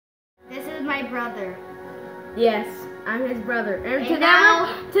with my brother. Yes, I'm his brother. And today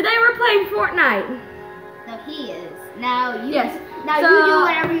now- today we're playing Fortnite. No, he is. Now you. Yes. Now So- you do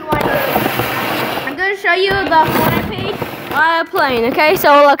whatever you want to do. I'm gonna show you the Fortnite page while I'm playing. Okay,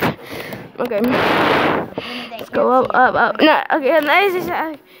 so look. Okay. Let's go up. No, okay. Nice.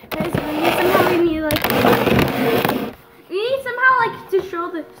 We need somehow like to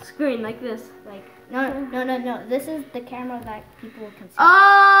show the screen like this. Like. No. This is the camera that people can see.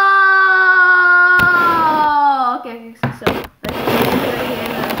 Oh. Okay. So.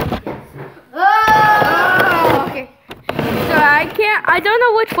 Oh. Okay. So I don't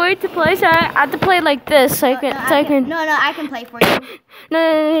know which way to play, so I have to play like this. So I can. No, I can play for you.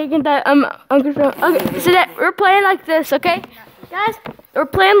 No, you can die. Okay, so that we're playing like this, okay? Guys, we're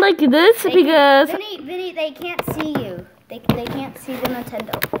playing like this because... Vinny, they can't see you. They can't see the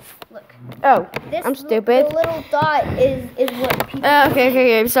Nintendo. Look. Oh, This I'm stupid. The little dot is what people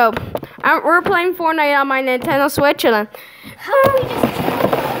Okay, so we're playing Fortnite on my Nintendo Switch and then... How about we just...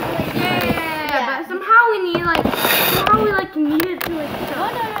 Yeah, but somehow we need like... Somehow we like need it to like...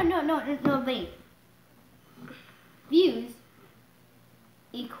 No, Vinny. Views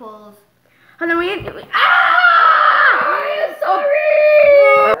equals... Hold on, I'm sorry!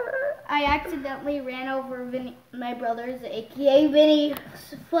 I accidentally ran over my brother's, aka Vinny's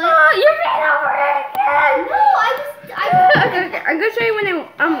foot. Oh, you ran over it again! No, Okay, I'm gonna show you when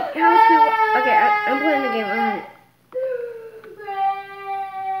how much people... Okay, I'm playing the game.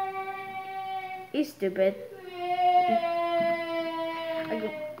 You stupid.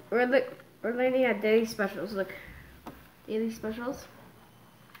 We're landing at daily specials. Look, daily specials.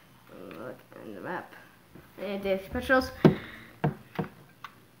 Look on the map. And daily specials.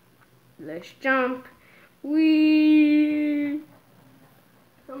 Let's jump. Wee.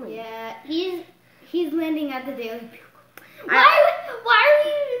 Yeah, he's landing at the daily. Why are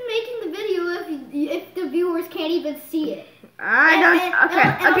we even making the video if the viewers can't even see it? I don't.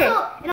 Okay. Also,